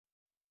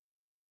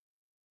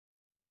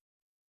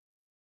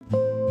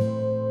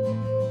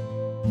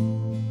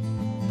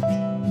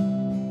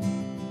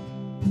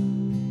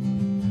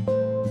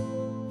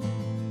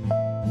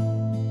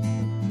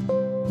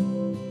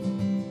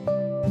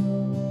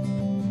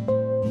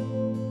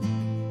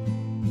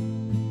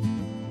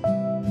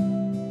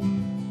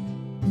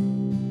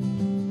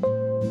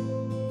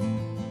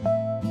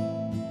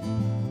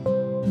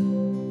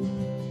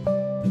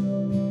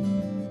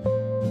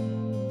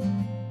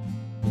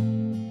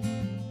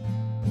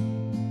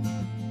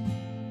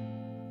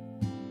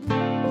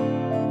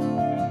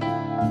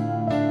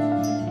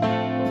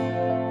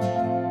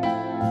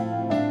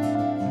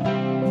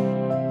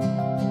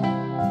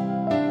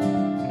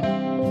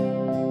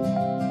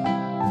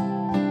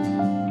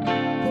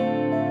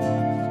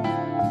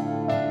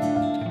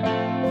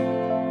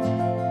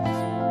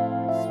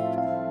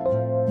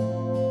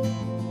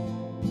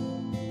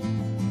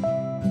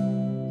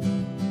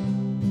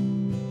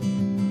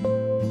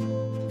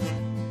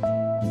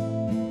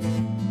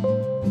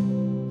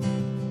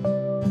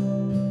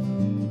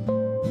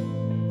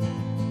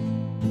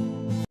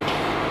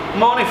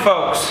morning,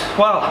 folks.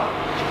 Well,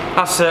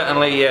 that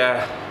certainly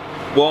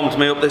warmed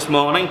me up this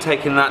morning,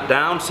 taking that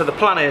down. So the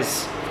plan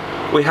is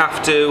we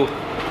have to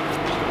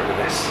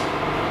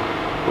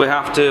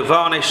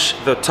varnish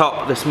the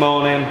top this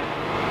morning,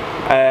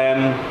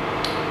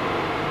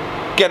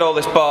 get all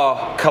this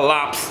bar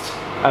collapsed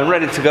and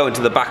ready to go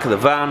into the back of the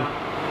van,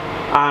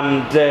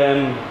 and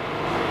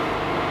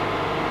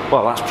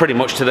well, that's pretty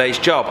much today's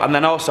job. And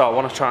then also I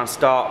want to try and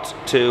start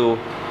to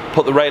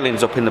put the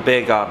railings up in the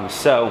beer garden.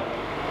 So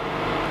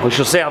we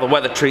shall see how the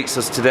weather treats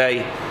us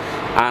today,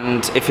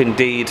 and if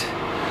indeed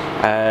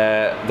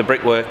the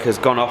brickwork has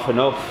gone off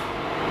enough.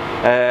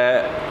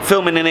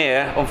 Filming in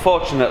here,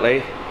 unfortunately,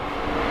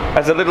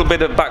 has a little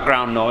bit of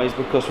background noise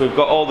because we've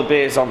got all the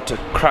beers on to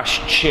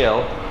crash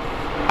chill,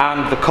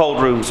 and the cold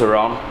rooms are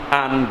on,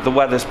 and the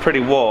weather's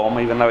pretty warm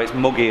even though it's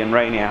muggy and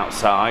rainy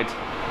outside.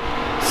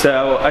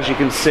 So as you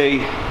can see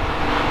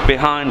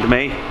behind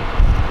me,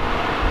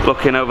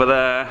 looking over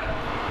there,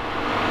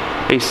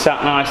 he's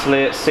sat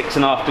nicely at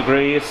 6.5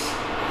 degrees.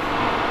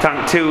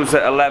 Tank 2's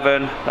at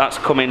 11, that's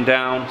coming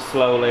down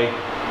slowly,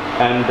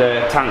 and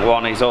tank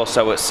 1 is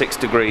also at 6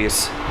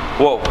 degrees.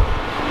 Whoa,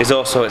 is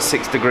also at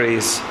 6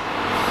 degrees.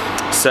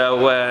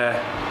 So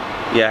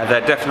yeah,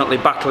 they're definitely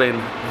battling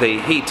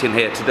the heat in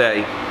here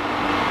today.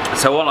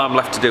 So all I'm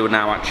left to do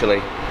now,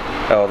 actually,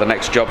 or the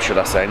next job should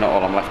I say, not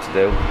all I'm left to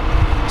do.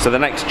 So the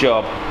next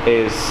job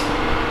is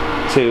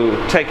to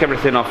take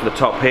everything off the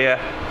top here.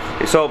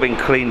 It's all been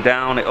cleaned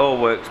down, it all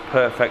works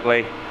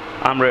perfectly.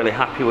 I'm really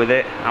happy with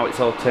it, how it's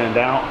all turned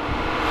out.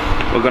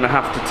 We're going to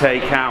have to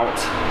take out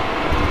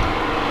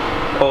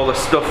all the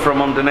stuff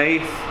from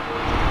underneath.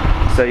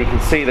 So you can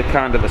see the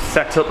kind of the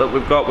setup that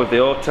we've got with the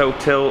auto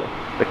tilt.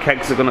 The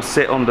kegs are going to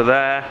sit under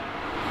there.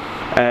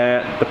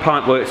 The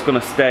pipe work's going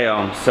to stay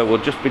on, so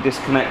we'll just be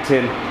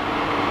disconnecting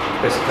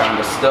this kind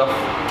of stuff.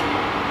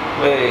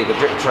 Hey, the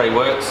drip tray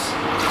works.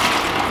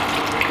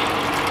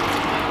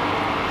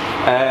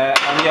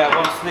 And yeah,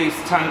 once this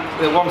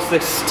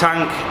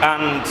tank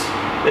and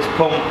this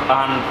pump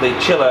and the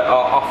chiller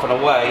are off and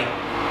away,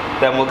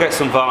 then we'll get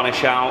some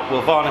varnish out,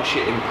 we'll varnish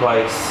it in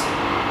place,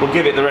 we'll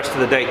give it the rest of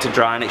the day to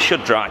dry, and it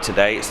should dry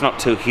today. It's not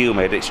too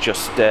humid, it's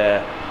just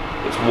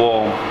it's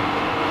warm.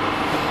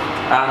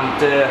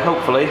 And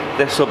hopefully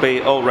this will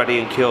be all ready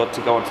and cured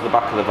to go onto the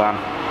back of the van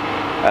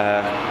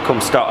come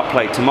start of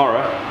play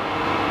tomorrow.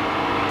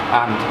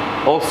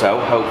 And also,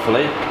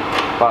 hopefully,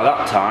 by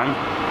that time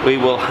we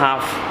will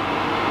have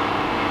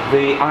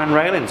the iron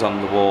railings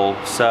on the wall.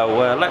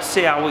 So let's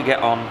see how we get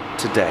on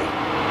today.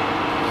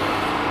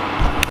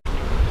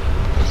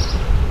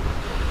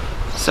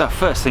 So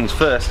first things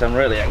first, I'm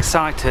really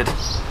excited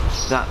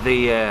that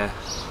the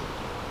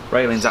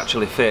railings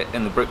actually fit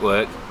in the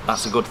brickwork.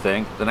 That's a good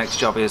thing. The next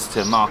job is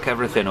to mark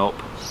everything up,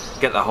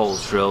 get the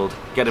holes drilled,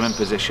 get them in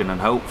position,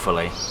 and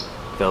hopefully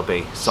they'll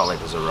be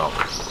solid as a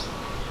rock.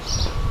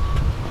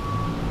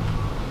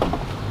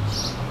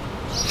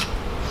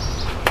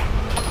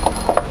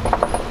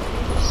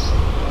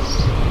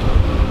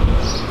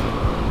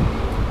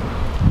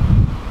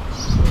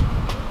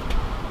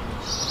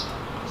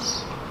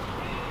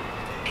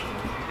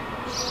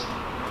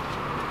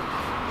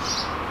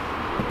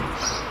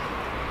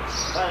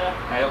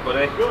 Hey up,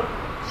 buddy. Good.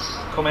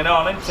 Coming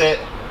on, isn't it?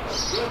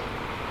 Good.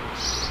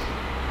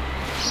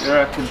 You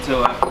reckon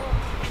to it?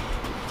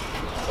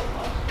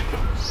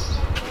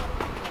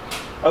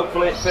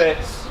 Hopefully it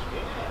fits.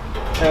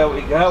 There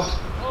we go.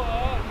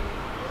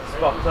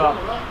 Spot on.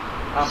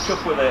 I'm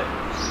chuffed with it.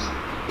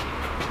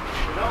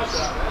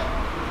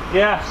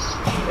 Yeah,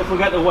 if we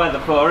get the weather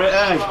for it,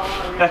 eh?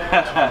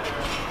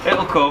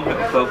 It'll come,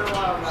 it'll come.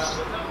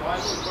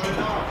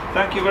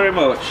 Thank you very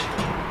much.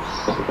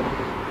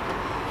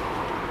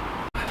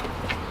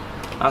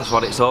 That's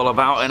what it's all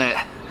about,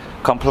 innit?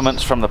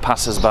 Compliments from the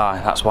passers-by,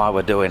 that's why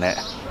we're doing it.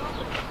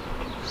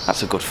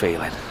 That's a good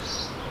feeling.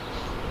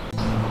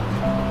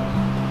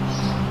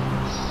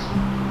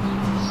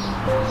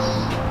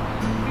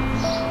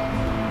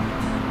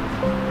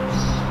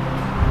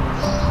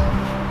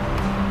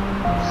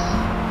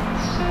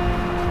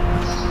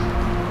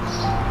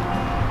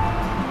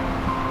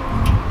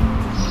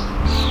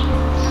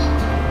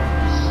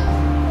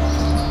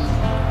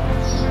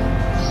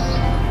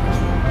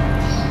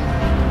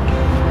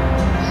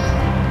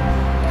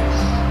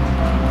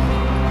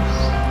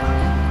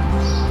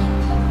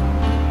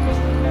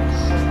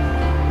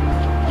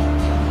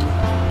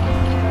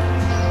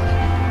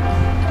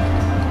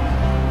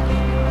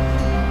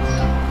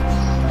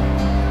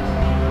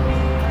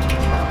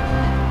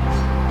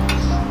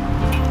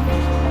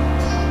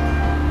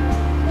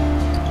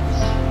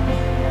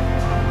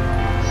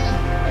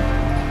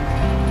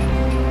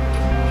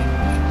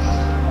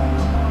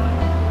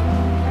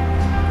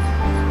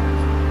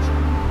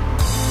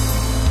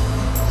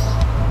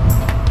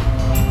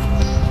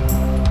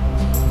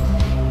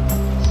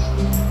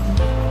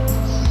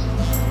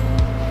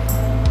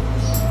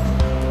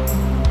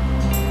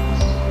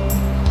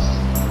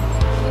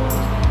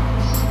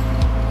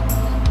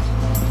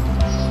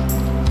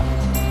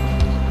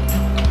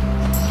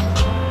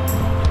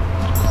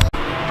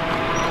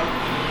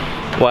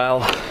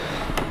 Well,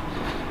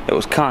 it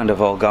was kind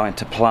of all going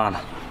to plan,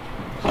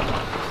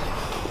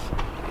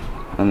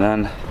 and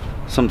then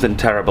something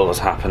terrible has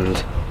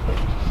happened.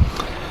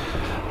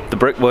 The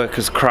brickwork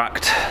has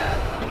cracked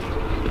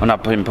and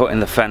I've been putting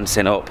the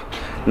fencing up.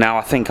 Now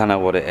I think I know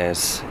what it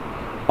is.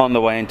 On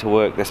the way into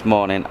work this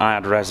morning, I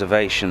had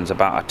reservations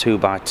about a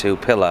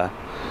 2x2 pillar,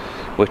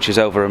 which is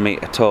over 1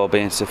 metre tall,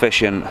 being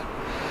sufficient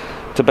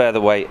to bear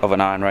the weight of an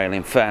iron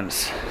railing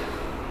fence.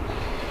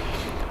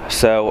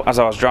 So as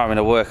I was driving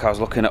to work, I was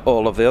looking at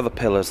all of the other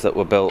pillars that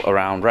were built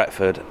around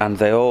Retford, and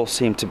they all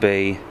seem to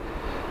be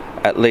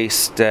at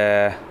least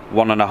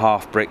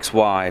 1.5 bricks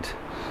wide.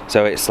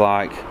 So it's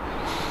like,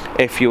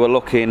 if you were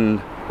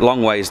looking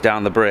long ways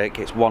down the brick,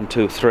 it's 1,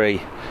 2,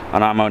 3,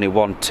 and I'm only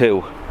 1,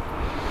 2.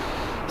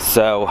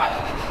 So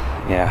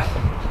yeah,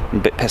 I'm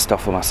a bit pissed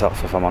off with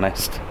myself, if I'm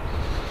honest.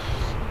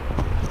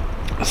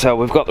 So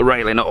we've got the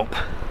railing up.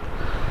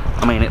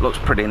 I mean, it looks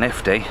pretty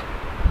nifty.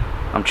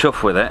 I'm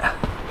chuffed with it.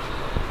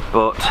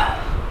 But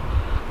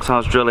as I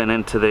was drilling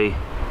into the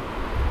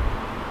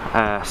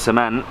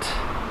cement,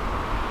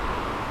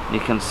 you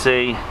can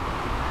see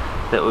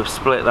that we've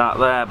split that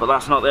there, but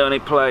that's not the only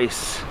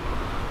place.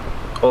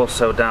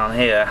 Also down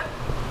here,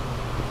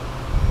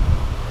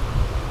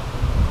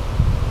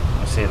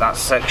 you see that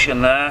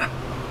section there,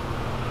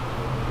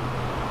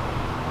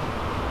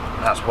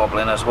 that's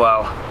wobbling as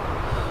well.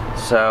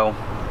 So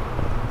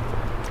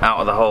out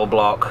of the whole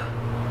block,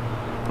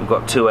 we've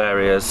got 2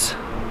 areas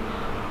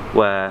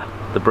where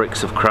the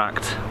bricks have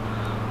cracked,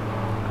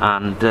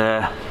 and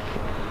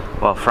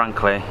well,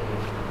 frankly,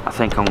 I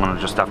think I'm going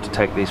to just have to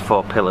take these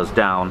 4 pillars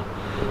down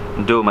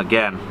and do them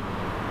again.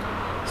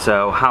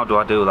 So how do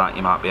I do that,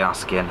 you might be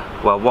asking?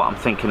 Well, what I'm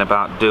thinking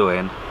about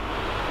doing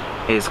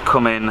is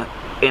coming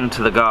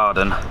into the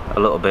garden a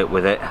little bit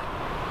with it.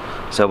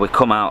 So we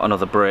come out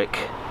another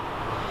brick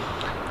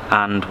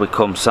and we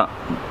come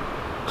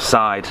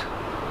side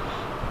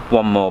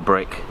 1 more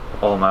brick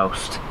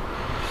almost.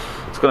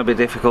 It's going to be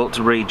difficult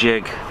to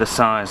rejig the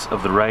size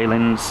of the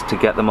railings to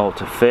get them all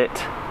to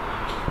fit,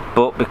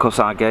 but because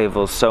I gave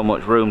us so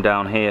much room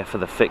down here for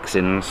the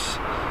fixings,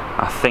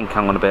 I think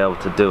I'm going to be able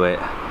to do it.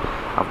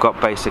 I've got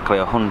basically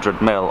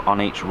 100mm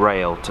on each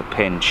rail to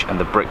pinch, and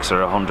the bricks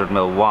are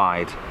 100mm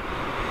wide,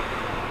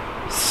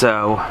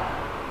 so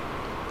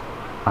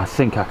I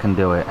think I can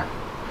do it.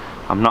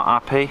 I'm not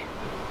happy,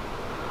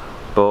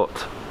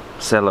 but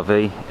c'est la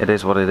vie, it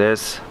is what it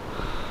is.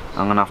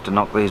 I'm going to have to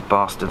knock these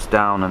bastards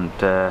down and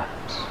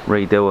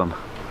redo them.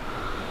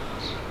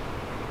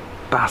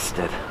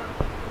 Bastard.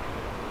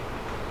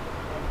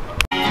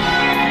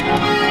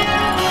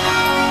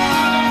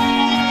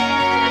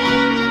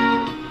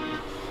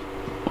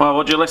 Well,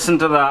 would you listen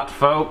to that,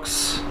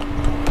 folks?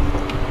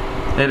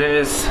 It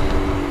is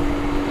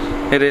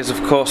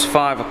of course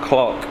 5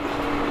 o'clock.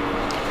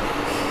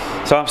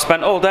 So I've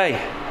spent all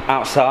day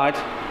outside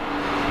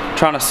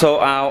trying to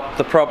sort out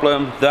the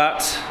problem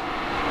that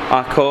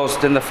I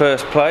caused in the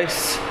first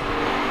place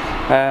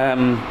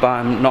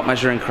by not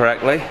measuring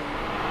correctly.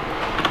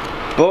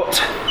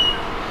 But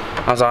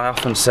as I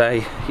often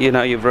say, you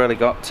know, you've really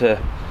got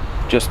to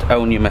just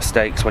own your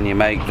mistakes when you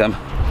make them.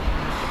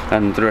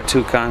 And there are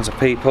 2 kinds of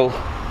people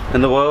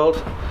in the world.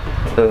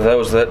 There are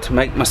those that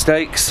make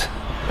mistakes,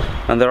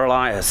 and there are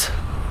liars.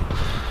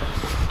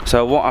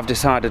 So what I've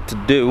decided to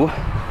do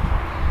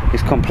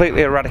is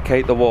completely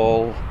eradicate the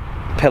wall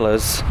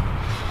pillars,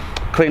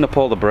 clean up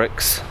all the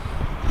bricks,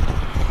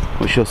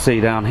 which you'll see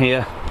down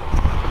here.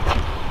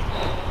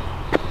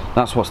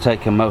 That's what's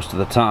taken most of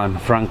the time,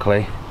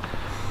 frankly.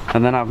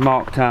 And then I've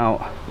marked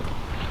out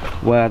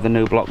where the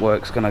new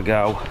blockwork's going to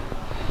go.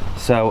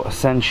 So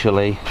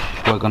essentially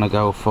we're going to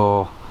go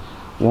for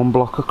 1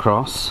 block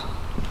across,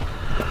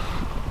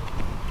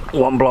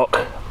 1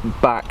 block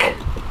back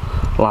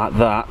like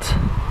that,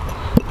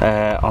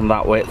 on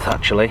that width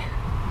actually,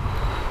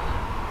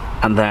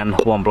 and then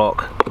 1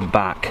 block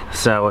back.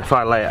 So if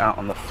I lay it out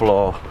on the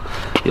floor,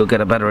 you'll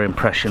get a better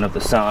impression of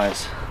the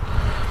size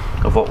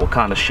of what we're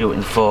kind of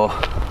shooting for.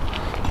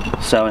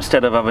 So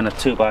instead of having a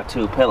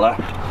 2x2 pillar,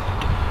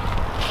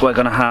 we're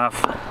going to have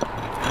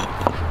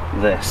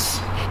this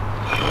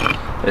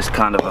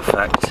kind of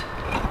effect,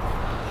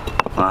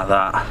 like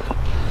that.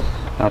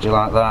 How do you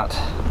like that?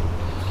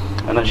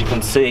 And as you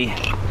can see,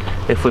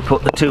 if we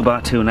put the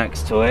 2x2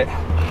 next to it,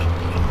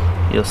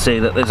 you'll see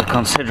that there's a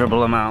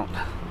considerable amount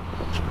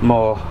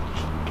more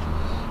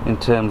in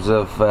terms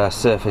of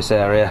surface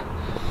area.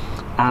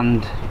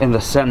 And in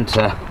the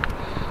centre,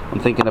 I'm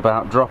thinking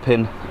about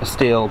dropping a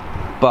steel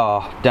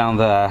bar down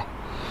there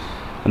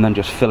and then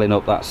just filling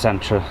up that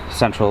central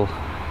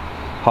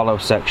hollow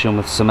section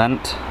with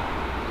cement,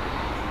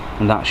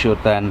 and that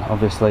should then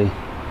obviously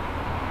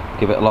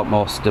give it a lot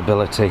more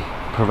stability,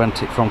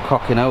 prevent it from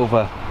cocking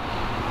over.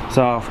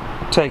 So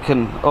I've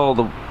taken all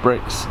the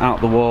bricks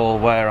out the wall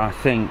where I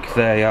think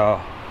they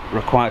are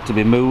required to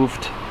be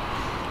moved.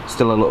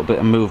 Still a little bit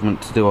of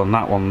movement to do on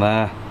that one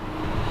there.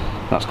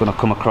 That's going to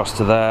come across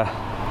to there.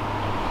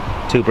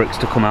 2 bricks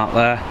to come out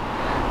there.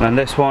 And then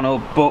this one will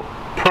butt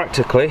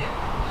practically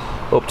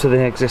up to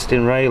the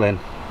existing railing.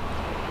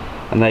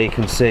 And there you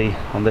can see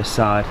on this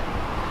side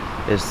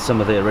is some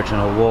of the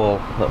original wall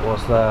that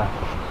was there.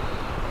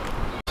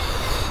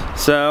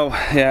 So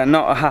yeah,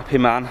 not a happy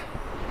man.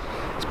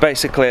 It's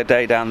basically a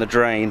day down the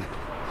drain,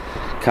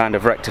 kind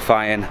of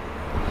rectifying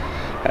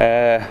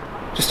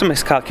just a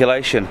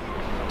miscalculation,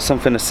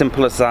 something as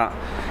simple as that.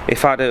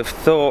 If I'd have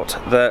thought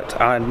that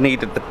I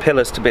needed the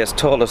pillars to be as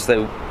tall as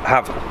they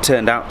have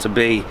turned out to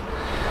be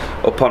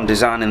upon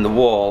designing the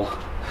wall,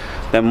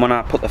 then when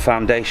I put the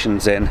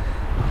foundations in,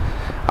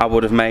 I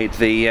would have made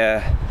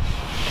the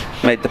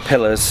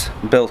pillars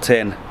built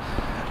in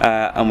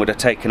and would have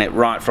taken it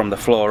right from the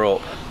floor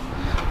up.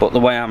 But the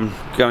way I'm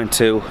going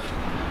to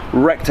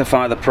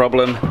rectify the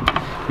problem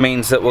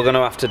means that we're going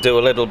to have to do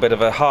a little bit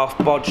of a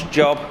half-bodged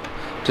job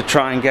to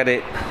try and get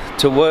it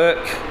to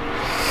work.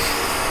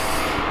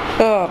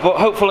 But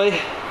hopefully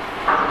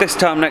this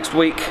time next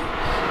week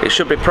it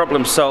should be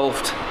problem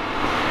solved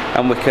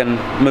and we can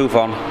move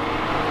on,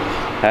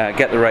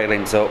 get the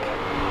railings up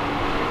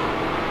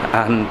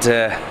and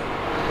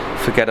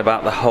forget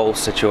about the whole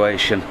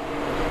situation,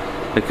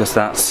 because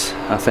that's,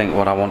 I think,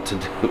 what I want to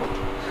do.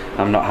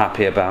 I'm not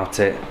happy about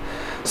it.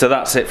 So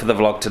that's it for the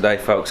vlog today,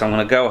 folks. I'm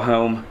going to go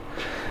home,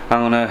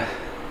 I'm going to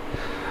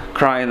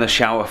cry in the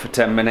shower for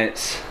 10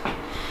 minutes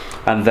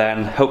and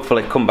then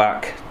hopefully come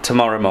back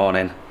tomorrow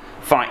morning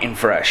fighting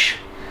fresh,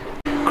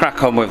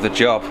 crack on with the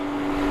job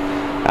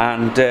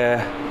and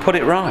put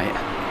it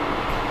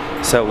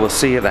right. So we'll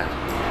see you then.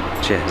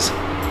 Cheers.